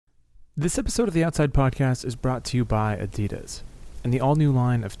This episode of the Outside Podcast is brought to you by Adidas and the all-new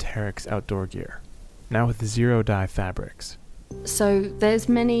line of Terex outdoor gear, now with zero-dye fabrics. So there's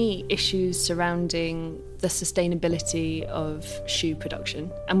many issues surrounding the sustainability of shoe production.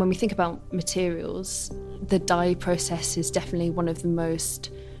 And when we think about materials, the dye process is definitely one of the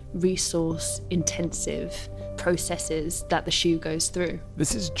most resource-intensive processes that the shoe goes through.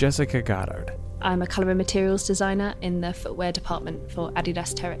 This is Jessica Goddard. I'm a colour and materials designer in the footwear department for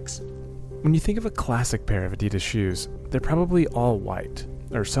Adidas Terex. When you think of a classic pair of Adidas shoes, they're probably all white,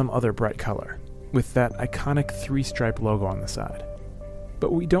 or some other bright color, with that iconic three-stripe logo on the side.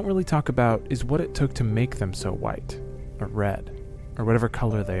 But what we don't really talk about is what it took to make them so white, or red, or whatever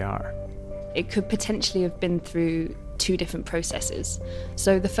color they are. It could potentially have been through two different processes.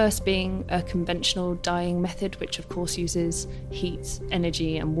 So the first being a conventional dyeing method, which of course uses heat,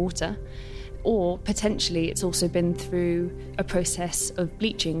 energy and water. Or potentially it's also been through a process of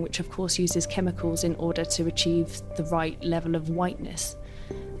bleaching, which of course uses chemicals in order to achieve the right level of whiteness.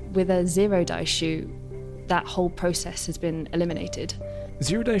 With a zero-dye shoe, that whole process has been eliminated.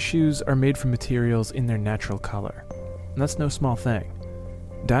 Zero-dye shoes are made from materials in their natural color, and that's no small thing.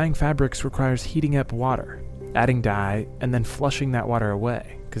 Dyeing fabrics requires heating up water, adding dye, and then flushing that water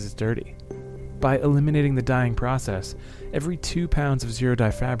away, because it's dirty. By eliminating the dyeing process, every 2 pounds of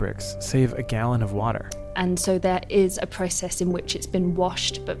zero-dye fabrics save a gallon of water. And so there is a process in which it's been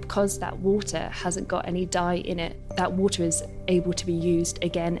washed, but because that water hasn't got any dye in it, that water is able to be used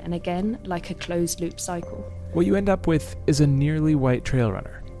again and again, like a closed-loop cycle. What you end up with is a nearly white trail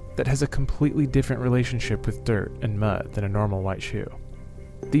runner that has a completely different relationship with dirt and mud than a normal white shoe.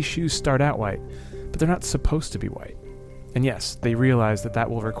 These shoes start out white, but they're not supposed to be white. And yes, they realize that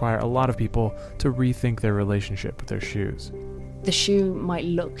will require a lot of people to rethink their relationship with their shoes. The shoe might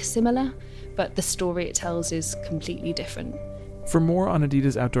look similar, but the story it tells is completely different. For more on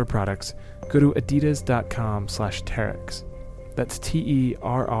Adidas outdoor products, go to adidas.com/Terex. That's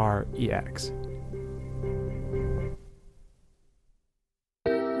Terrex.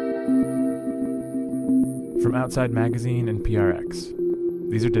 From Outside Magazine and PRX,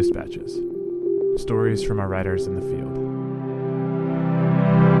 these are Dispatches. Stories from our writers in the field.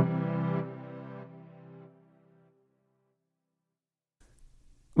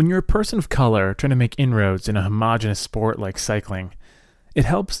 When you're a person of color trying to make inroads in a homogeneous sport like cycling, it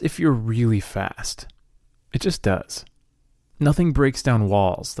helps if you're really fast. It just does. Nothing breaks down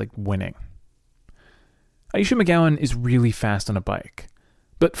walls like winning. Aisha McGowan is really fast on a bike,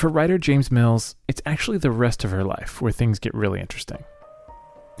 but for writer James Mills, it's actually the rest of her life where things get really interesting.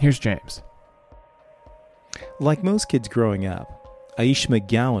 Here's James. Like most kids growing up, Aisha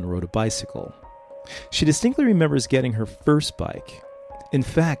McGowan rode a bicycle. She distinctly remembers getting her first bike. In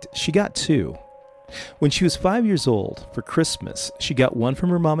fact, she got two. When she was 5 years old, for Christmas, she got one from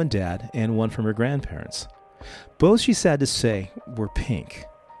her mom and dad and one from her grandparents. Both, she's sad to say, were pink.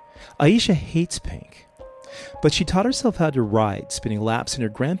 Aisha hates pink. But she taught herself how to ride, spinning laps in her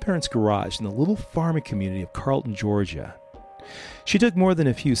grandparents' garage in the little farming community of Carlton, Georgia. She took more than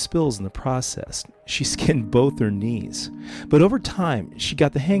a few spills in the process. She skinned both her knees. But over time, she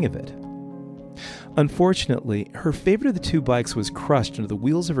got the hang of it. Unfortunately, her favorite of the two bikes was crushed under the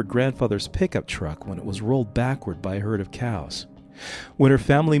wheels of her grandfather's pickup truck when it was rolled backward by a herd of cows. When her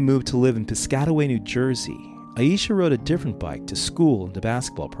family moved to live in Piscataway, New Jersey, Aisha rode a different bike to school and to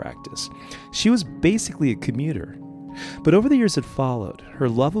basketball practice. She was basically a commuter. But over the years that followed, her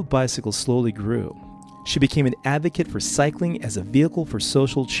love of bicycles slowly grew. She became an advocate for cycling as a vehicle for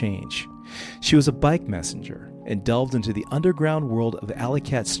social change. She was a bike messenger and delved into the underground world of alley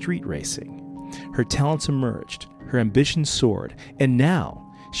cat street racing. Her talents emerged, her ambition soared, and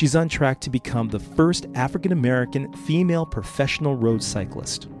now she's on track to become the first African-American female professional road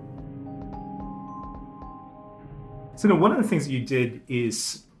cyclist. So now one of the things that you did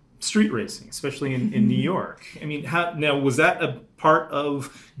is street racing, especially in New York. I mean, was that a part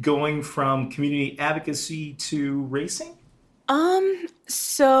of going from community advocacy to racing?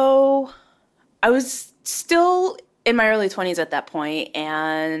 So I was still in my early 20s at that point,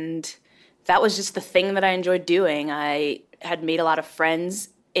 and that was just the thing that I enjoyed doing. I had made a lot of friends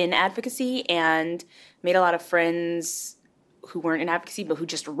in advocacy and made a lot of friends who weren't in advocacy but who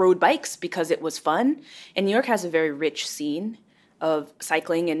just rode bikes because it was fun. And New York has a very rich scene of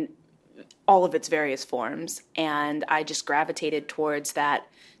cycling in all of its various forms, and I just gravitated towards that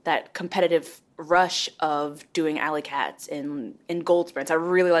competitive rush of doing alley cats in gold sprints. I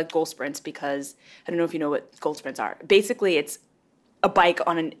really like gold sprints because I don't know if you know what gold sprints are. Basically, it's a bike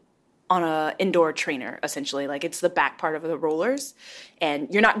on a indoor trainer, essentially. Like, it's the back part of the rollers, and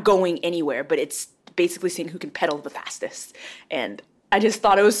you're not going anywhere, but it's basically seeing who can pedal the fastest. And I just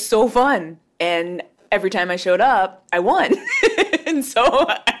thought it was so fun. And every time I showed up, I won. And so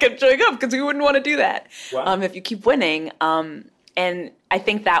I kept showing up because we wouldn't want to do that. Wow. If you keep winning. And I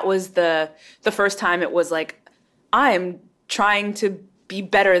think that was the first time it was like, I'm trying to be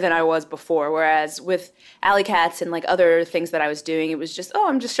better than I was before. Whereas with Alley Cats and like other things that I was doing, it was just,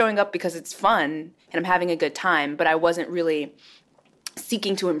 I'm just showing up because it's fun and I'm having a good time. But I wasn't really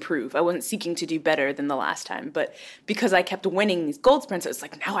seeking to improve. I wasn't seeking to do better than the last time. But because I kept winning these gold sprints, it was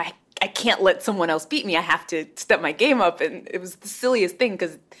like, now I can't let someone else beat me. I have to step my game up. And it was the silliest thing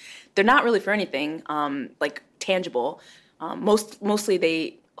because they're not really for anything like tangible. Mostly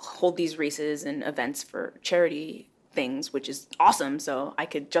they hold these races and events for charity things, which is awesome. So I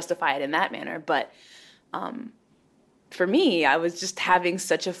could justify it in that manner. But for me, I was just having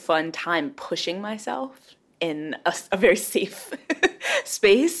such a fun time pushing myself in a very safe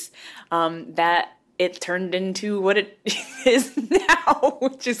space that it turned into what it is now,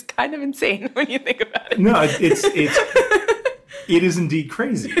 which is kind of insane when you think about it. No, it is indeed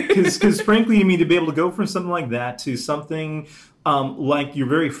crazy because frankly, I mean, to be able to go from something like that to something like your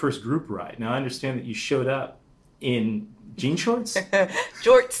very first group ride. Now, I understand that you showed up in jean shorts,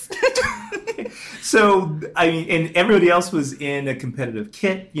 jorts. So I mean, and everybody else was in a competitive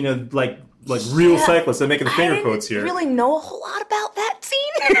kit. You know, like real cyclists. I'm making the finger quotes here. I didn't really know a whole lot about that scene.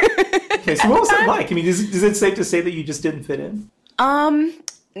 Okay, so what was that like? I mean, is it safe to say that you just didn't fit in?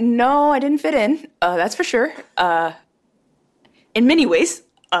 No, I didn't fit in. That's for sure. In many ways.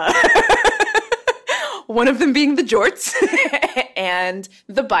 One of them being the jorts and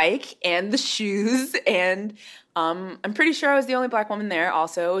the bike and the shoes. And I'm pretty sure I was the only black woman there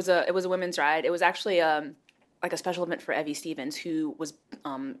also. It was a women's ride. It was actually like a special event for Evie Stevens, who was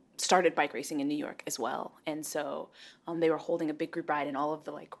started bike racing in New York as well. And so they were holding a big group ride, and all of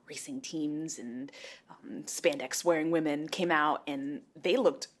the like racing teams and spandex wearing women came out, and they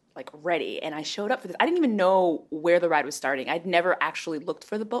looked like ready. And I showed up for this. I didn't even know where the ride was starting. I'd never actually looked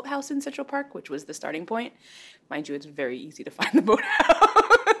for the boathouse in Central Park, which was the starting point. Mind you, it's very easy to find the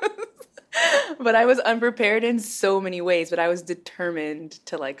boathouse. But I was unprepared in so many ways, but I was determined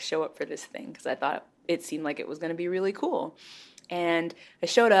to like show up for this thing because I thought it seemed like it was going to be really cool. And I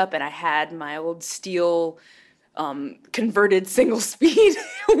showed up and I had my old steel converted single speed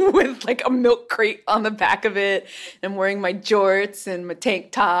with like a milk crate on the back of it. And I'm wearing my jorts and my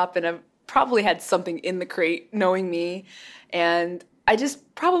tank top, and I probably had something in the crate, knowing me. And I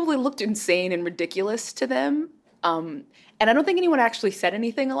just probably looked insane and ridiculous to them. And I don't think anyone actually said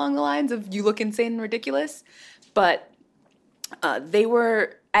anything along the lines of "you look insane and ridiculous," but they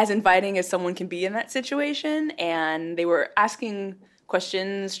were as inviting as someone can be in that situation, and they were asking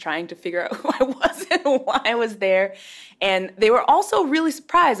questions, trying to figure out who I was and why I was there. And they were also really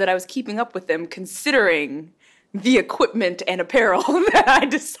surprised that I was keeping up with them, considering the equipment and apparel that I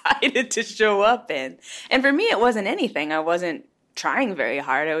decided to show up in. And for me, it wasn't anything. I wasn't trying very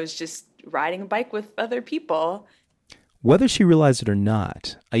hard. I was just riding a bike with other people. Whether she realized it or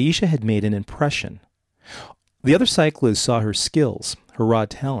not, Aisha had made an impression. The other cyclists saw her skills, her raw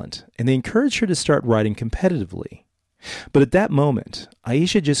talent, and they encouraged her to start riding competitively. But at that moment,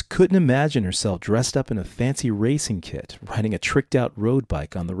 Aisha just couldn't imagine herself dressed up in a fancy racing kit, riding a tricked-out road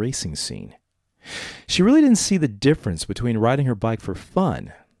bike on the racing scene. She really didn't see the difference between riding her bike for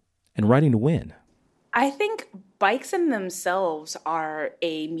fun and riding to win. I think bikes in themselves are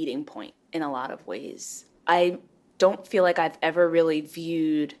a meeting point in a lot of ways. I don't feel like I've ever really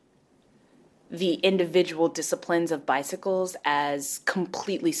viewed the individual disciplines of bicycles as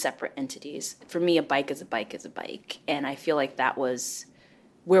completely separate entities. For me, a bike is a bike is a bike. And I feel like that was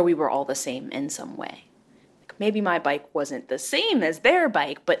where we were all the same in some way. Maybe my bike wasn't the same as their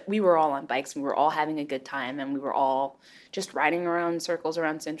bike, but we were all on bikes. We were all having a good time, and we were all just riding around in circles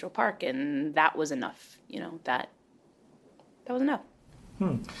around Central Park. And that was enough, that was enough.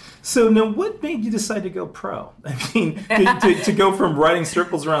 So now what made you decide to go pro? I mean, to go from riding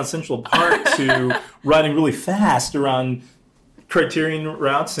circles around Central Park to riding really fast around criterion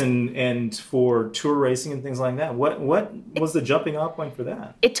routes and for tour racing and things like that. What was the jumping off point for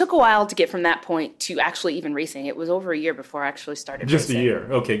that? It took a while to get from that point to actually even racing. It was over a year before I actually started Just racing. A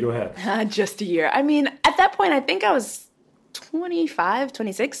year. Okay, go ahead. Just a year. I mean, at that point, I think I was 25,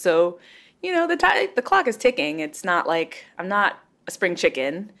 26. So, the clock is ticking. It's not like I'm not a spring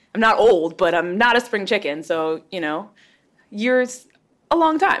chicken. I'm not old, but I'm not a spring chicken. So, years, a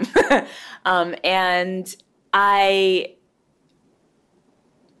long time. And I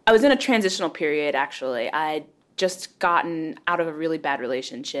was in a transitional period, actually. I'd just gotten out of a really bad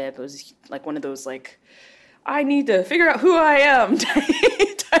relationship. It was like one of those, like, I need to figure out who I am type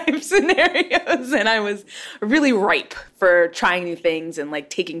type scenarios. And I was really ripe for trying new things and like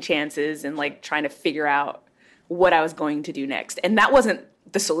taking chances and like trying to figure out what I was going to do next. And that wasn't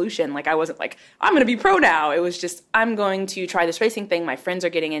the solution. Like I wasn't like, I'm going to be pro now. It was just, I'm going to try this racing thing. My friends are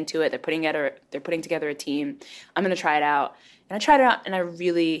getting into it. They're putting together a team. I'm going to try it out. And I tried it out and I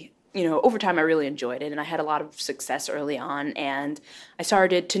really, over time I really enjoyed it. And I had a lot of success early on. And I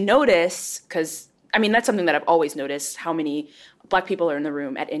started to notice, because that's something that I've always noticed, how many Black people are in the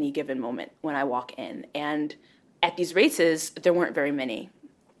room at any given moment when I walk in. And at these races, there weren't very many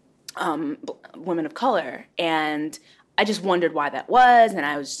women of color. And I just wondered why that was. And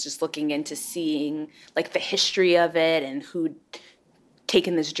I was just looking into seeing like the history of it and who'd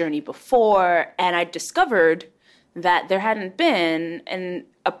taken this journey before. And I discovered that there hadn't been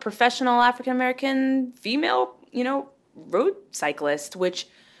a professional African-American female, road cyclist, which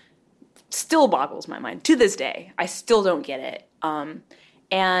still boggles my mind to this day. I still don't get it.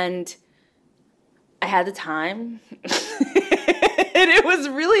 And I had the time. And it was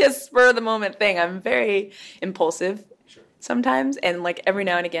really a spur of the moment thing. I'm very impulsive sometimes. And like every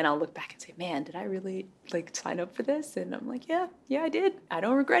now and again, I'll look back and say, man, did I really like sign up for this? And I'm like, yeah, I did. I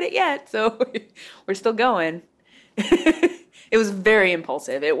don't regret it yet. So we're still going. It was very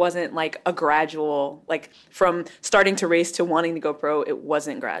impulsive. It wasn't like a gradual, like from starting to race to wanting to go pro. It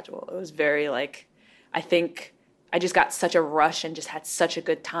wasn't gradual. It was very like, I think I just got such a rush and just had such a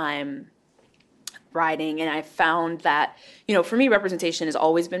good time riding. And I found that, for me, representation has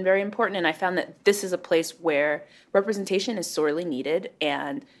always been very important. And I found that this is a place where representation is sorely needed.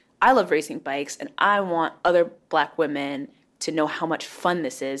 And I love racing bikes and I want other Black women to know how much fun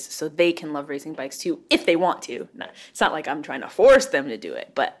this is so they can love racing bikes too, if they want to. It's not like I'm trying to force them to do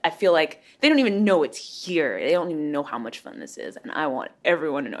it, but I feel like they don't even know it's here. They don't even know how much fun this is. And I want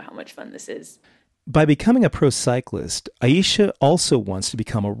everyone to know how much fun this is. By becoming a pro cyclist, Aisha also wants to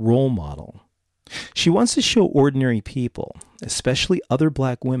become a role model. She wants to show ordinary people, especially other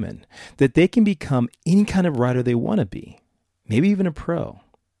Black women, that they can become any kind of rider they want to be, maybe even a pro.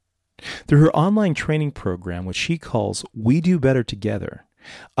 Through her online training program, which she calls We Do Better Together,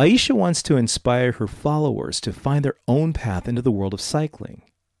 Aisha wants to inspire her followers to find their own path into the world of cycling.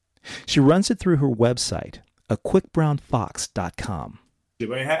 She runs it through her website, aquickbrownfox.com.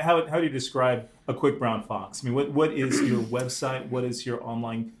 How do you describe A Quick Brown Fox? What is your website? What is your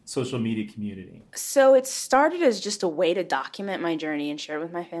online social media community? So it started as just a way to document my journey and share it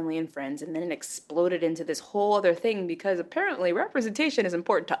with my family and friends, and then it exploded into this whole other thing because apparently representation is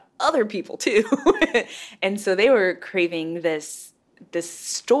important to other people too. And so they were craving this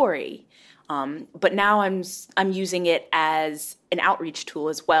story. But now I'm using it as an outreach tool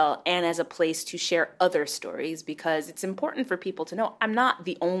as well and as a place to share other stories because it's important for people to know I'm not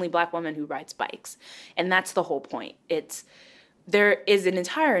the only Black woman who rides bikes. And that's the whole point. There is an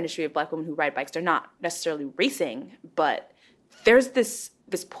entire industry of Black women who ride bikes. They're not necessarily racing, but there's this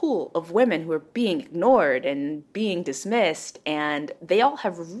pool of women who are being ignored and being dismissed, and they all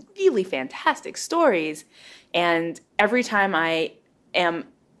have really fantastic stories. And every time I am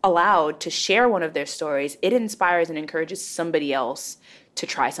allowed to share one of their stories, it inspires and encourages somebody else to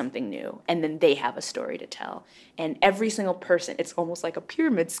try something new, and then they have a story to tell. And every single person, it's almost like a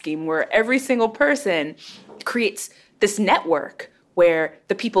pyramid scheme where every single person creates this network where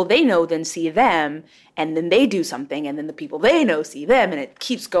the people they know then see them, and then they do something, and then the people they know see them, and it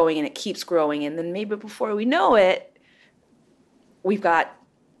keeps going and it keeps growing, and then maybe before we know it, we've got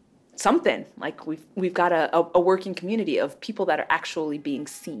something like we've got a working community of people that are actually being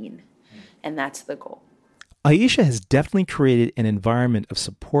seen, and that's the goal. Aisha has definitely created an environment of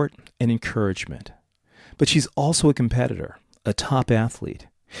support and encouragement, but she's also a competitor, a top athlete,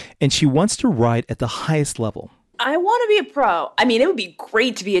 and she wants to ride at the highest level. I want to be a pro. It would be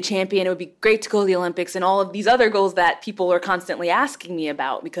great to be a champion. It would be great to go to the Olympics and all of these other goals that people are constantly asking me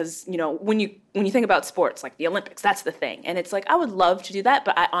about because, when you think about sports, like the Olympics, that's the thing. And it's like, I would love to do that,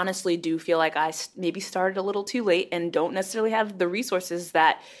 but I honestly do feel like I maybe started a little too late and don't necessarily have the resources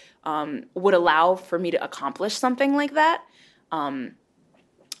that would allow for me to accomplish something like that.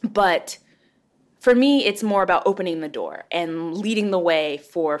 But for me, it's more about opening the door and leading the way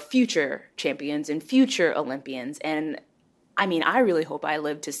for future champions and future Olympians. And I really hope I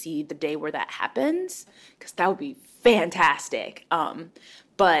live to see the day where that happens because that would be fantastic.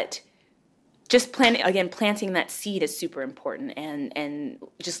 But just planting that seed is super important and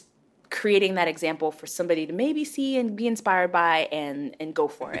just creating that example for somebody to maybe see and be inspired by and go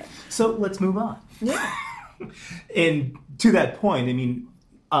for it. So let's move on. Yeah. And to that point,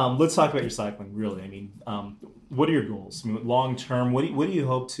 Let's talk about your cycling, really. I mean, what are your goals? I mean, long term, what do you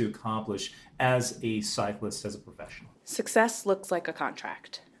hope to accomplish as a cyclist, as a professional? Success looks like a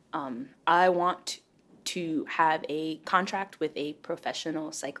contract. I want to have a contract with a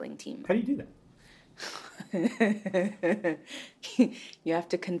professional cycling team. How do you do that? You have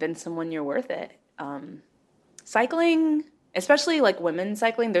to convince someone you're worth it. Cycling, especially like women's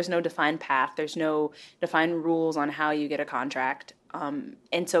cycling, there's no defined path. There's no defined rules on how you get a contract.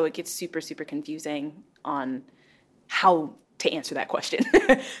 And so it gets super, super confusing on how to answer that question.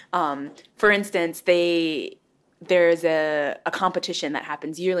 For instance, there's a competition that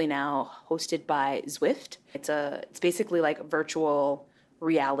happens yearly now, hosted by Zwift. It's basically like virtual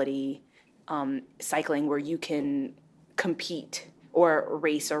reality cycling where you can compete or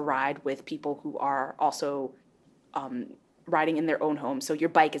race or ride with people who are also riding in their own home. So your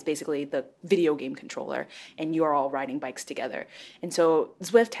bike is basically the video game controller, and you're all riding bikes together. And so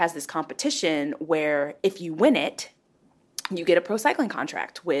Zwift has this competition where if you win it, you get a pro cycling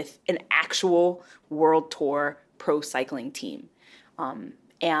contract with an actual World Tour pro cycling team.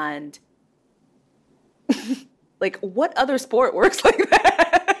 And like, what other sport works like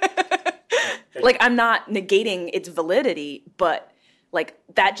that? Like, I'm not negating its validity, but like,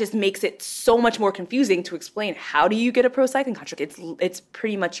 that just makes it so much more confusing to explain. How do you get a pro cycling contract? It's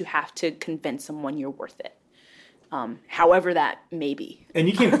pretty much you have to convince someone you're worth it, however that may be. And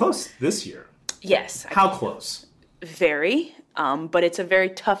you came close this year. Yes. How close? Very, but it's a very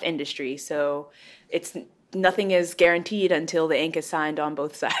tough industry, so nothing is guaranteed until the ink is signed on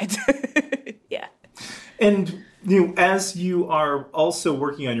both sides. Yeah. And as you are also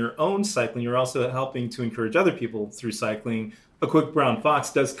working on your own cycling, you're also helping to encourage other people through cycling. A Quick Brown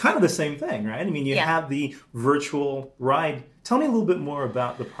Fox does kind of the same thing, right? I mean, you have the virtual ride. Tell me a little bit more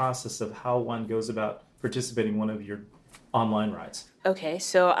about the process of how one goes about participating in one of your online rides. Okay,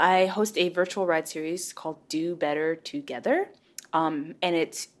 so I host a virtual ride series called Do Better Together, and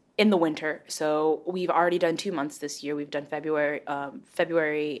it's in the winter. So we've already done 2 months this year. We've done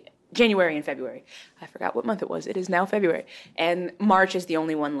January and February. I forgot what month it was. It is now February. And March is the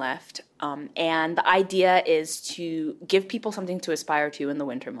only one left. And the idea is to give people something to aspire to in the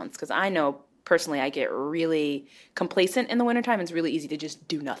winter months. Because I know personally I get really complacent in the wintertime. It's really easy to just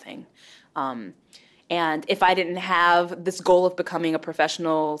do nothing. And if I didn't have this goal of becoming a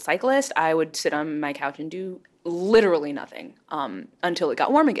professional cyclist, I would sit on my couch and do literally nothing until it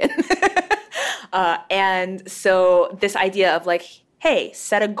got warm again. And so this idea of like, hey,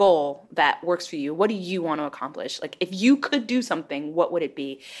 set a goal that works for you. What do you want to accomplish? Like, if you could do something, what would it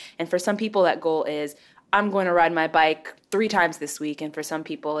be? And for some people, that goal is, I'm going to ride my bike 3 times this week. And for some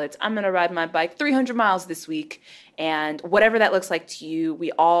people, it's, I'm going to ride my bike 300 miles this week. And whatever that looks like to you,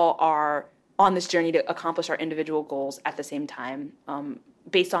 we all are on this journey to accomplish our individual goals at the same time,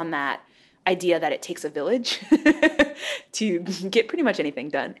 based on that idea that it takes a village to get pretty much anything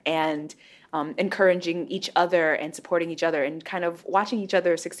done. And encouraging each other and supporting each other and kind of watching each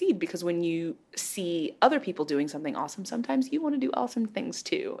other succeed, because when you see other people doing something awesome, sometimes you want to do awesome things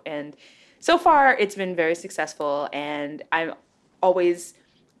too. And so far it's been very successful, and I'm always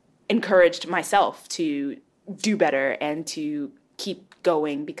encouraged myself to do better and to keep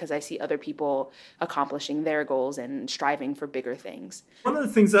going because I see other people accomplishing their goals and striving for bigger things. One of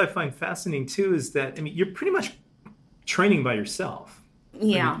the things that I find fascinating too is that, I mean, you're pretty much training by yourself.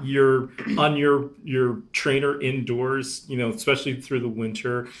 Yeah. I mean, you're on your trainer indoors, especially through the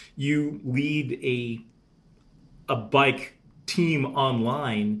winter. You lead a bike team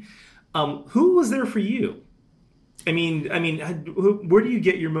online. Who was there for you? I mean, where do you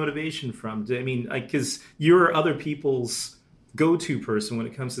get your motivation from? I mean, because you're other people's go-to person when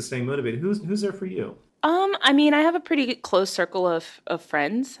it comes to staying motivated. Who's there for you? I mean, I have a pretty close circle of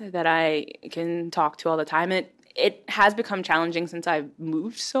friends that I can talk to all the time. It has become challenging since I've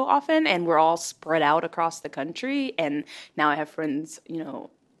moved so often, and we're all spread out across the country. And now I have friends,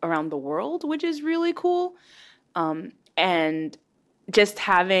 around the world, which is really cool. And just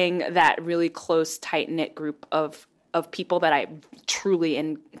having that really close, tight-knit group of people that I truly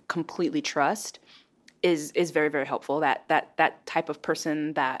and completely trust is very, very helpful. That type of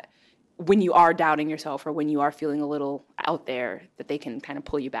person that when you are doubting yourself or when you are feeling a little out there, that they can kind of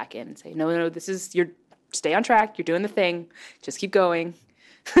pull you back in and say, no, this is stay on track. You're doing the thing. Just keep going.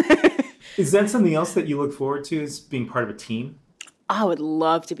 Is that something else that you look forward to, is being part of a team? I would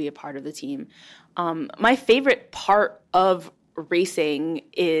love to be a part of the team. My favorite part of racing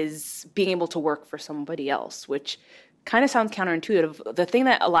is being able to work for somebody else, which kind of sounds counterintuitive. The thing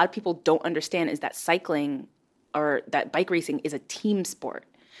that a lot of people don't understand is that cycling or that bike racing is a team sport.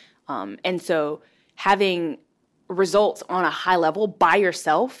 And so having results on a high level by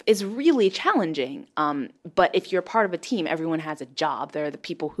yourself is really challenging. But if you're part of a team, everyone has a job. There are the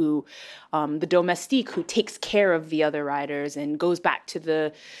people who, the domestique who takes care of the other riders and goes back to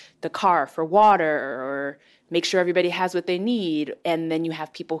the car for water or make sure everybody has what they need. And then you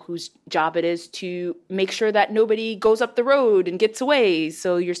have people whose job it is to make sure that nobody goes up the road and gets away.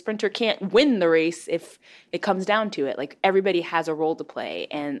 So your sprinter can't win the race if it comes down to it. Like, everybody has a role to play.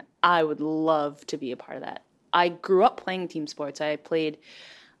 And I would love to be a part of that. I grew up playing team sports. I played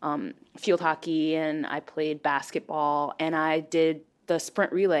field hockey and I played basketball and I did the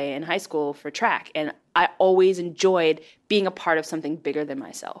sprint relay in high school for track. And I always enjoyed being a part of something bigger than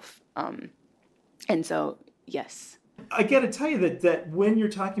myself. And so, yes. I got to tell you that when you're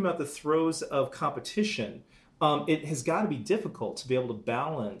talking about the throes of competition, it has got to be difficult to be able to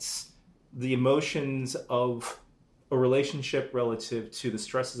balance the emotions of a relationship relative to the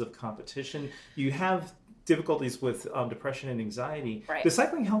stresses of competition. You have difficulties with depression and anxiety. Right. Does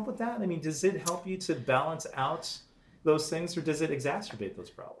cycling help with that? I mean, does it help you to balance out those things, or does it exacerbate those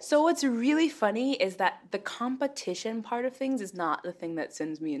problems? So what's really funny is that the competition part of things is not the thing that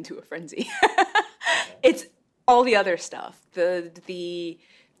sends me into a frenzy. It's all the other stuff. The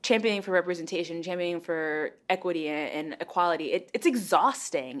championing for representation, championing for equity and equality. It's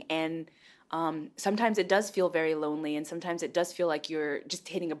exhausting, and sometimes it does feel very lonely, and sometimes it does feel like you're just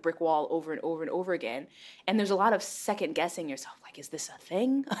hitting a brick wall over and over and over again. And there's a lot of second guessing yourself, like, is this a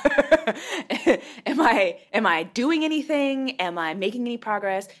thing? Am I doing anything? Am I making any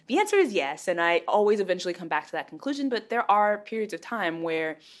progress? The answer is yes, and I always eventually come back to that conclusion, but there are periods of time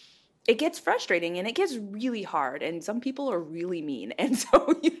where it gets frustrating and it gets really hard, and some people are really mean, and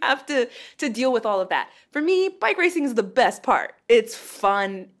so you have to deal with all of that. For me, bike racing is the best part. It's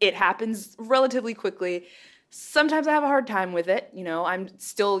fun. It happens relatively quickly. Sometimes I have a hard time with it. I'm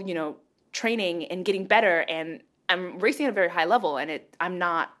still, training and getting better, and I'm racing at a very high level, and I'm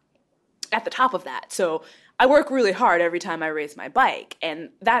not at the top of that. So I work really hard every time I race my bike, and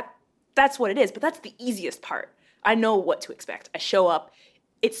that's what it is. But that's the easiest part. I know what to expect. I show up.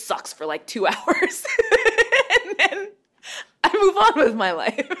 It sucks for like 2 hours, and then I move on with my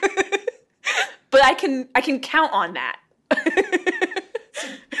life. But I can count on that.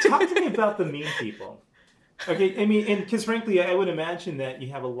 Talk to me about the mean people. Okay, I mean, and because frankly, I would imagine that you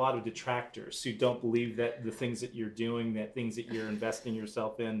have a lot of detractors who don't believe that the things that you're doing, that things that you're investing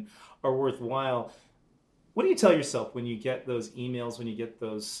yourself in, are worthwhile. What do you tell yourself when you get those emails, when you get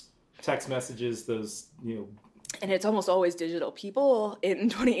those text messages, those And it's almost always digital. People in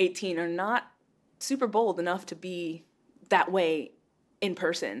 2018 are not super bold enough to be that way in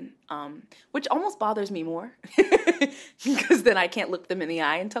person, which almost bothers me more because then I can't look them in the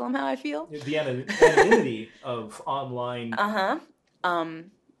eye and tell them how I feel. The anonymity of online.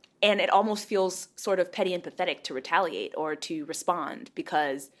 And it almost feels sort of petty and pathetic to retaliate or to respond,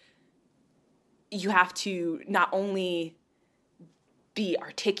 because you have to not only be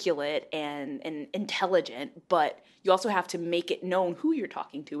articulate and intelligent, but you also have to make it known who you're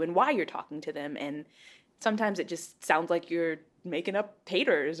talking to and why you're talking to them. And sometimes it just sounds like you're making up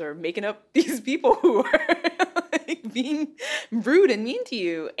haters or making up these people who are like being rude and mean to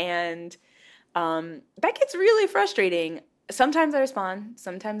you. And that gets really frustrating. Sometimes I respond,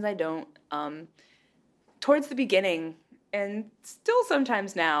 sometimes I don't. Towards the beginning, and still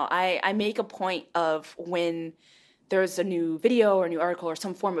sometimes now, I make a point of when there's a new video or a new article or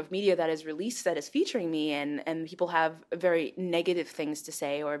some form of media that is released that is featuring me, and people have very negative things to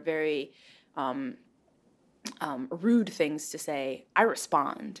say or very rude things to say, I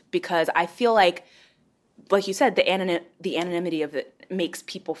respond, because I feel like you said, the anonymity of it makes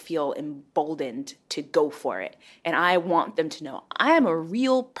people feel emboldened to go for it. And I want them to know I am a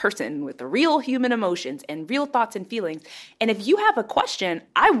real person with real human emotions and real thoughts and feelings. And if you have a question,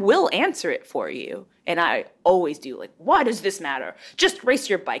 I will answer it for you. And I always do. Like, why does this matter? Just race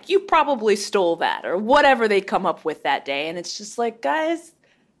your bike. You probably stole that, or whatever they come up with that day. And it's just like, guys,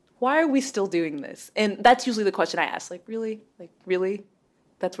 why are we still doing this? And that's usually the question I ask. Like, really?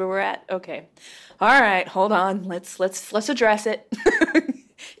 That's where we're at? Okay. All right, hold on. Let's address it.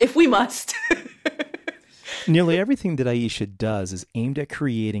 If we must. Nearly everything that Aisha does is aimed at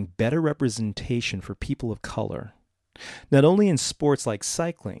creating better representation for people of color, not only in sports like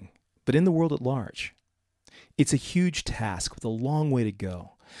cycling, but in the world at large. It's a huge task with a long way to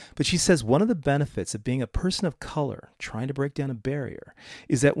go. But she says one of the benefits of being a person of color trying to break down a barrier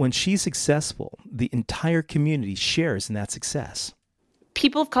is that when she's successful, the entire community shares in that success.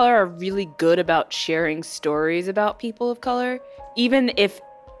 People of color are really good about sharing stories about people of color, even if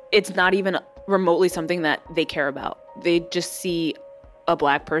it's not even remotely something that they care about. They just see a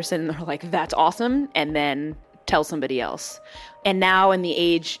black person and they're like, that's awesome, and then tell somebody else. And now in the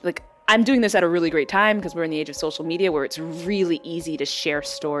age, like, I'm doing this at a really great time because we're in the age of social media where it's really easy to share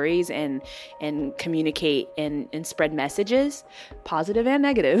stories and communicate and spread messages, positive and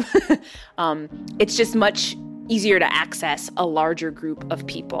negative. It's just much easier to access a larger group of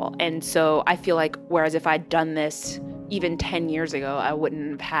people. And so I feel like, whereas if I'd done this even 10 years ago, I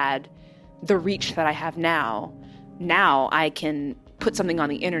wouldn't have had the reach that I have now. Now I can put something on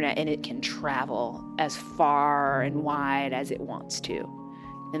the internet and it can travel as far and wide as it wants to.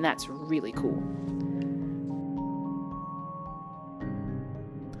 And that's really cool.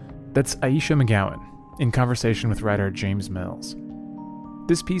 That's Aisha McGowan in conversation with writer James Mills.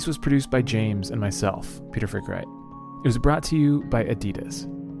 This piece was produced by James and myself, Peter Frick-Wright. It was brought to you by Adidas.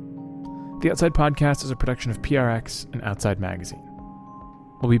 The Outside Podcast is a production of PRX and Outside Magazine.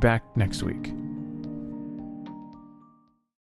 We'll be back next week.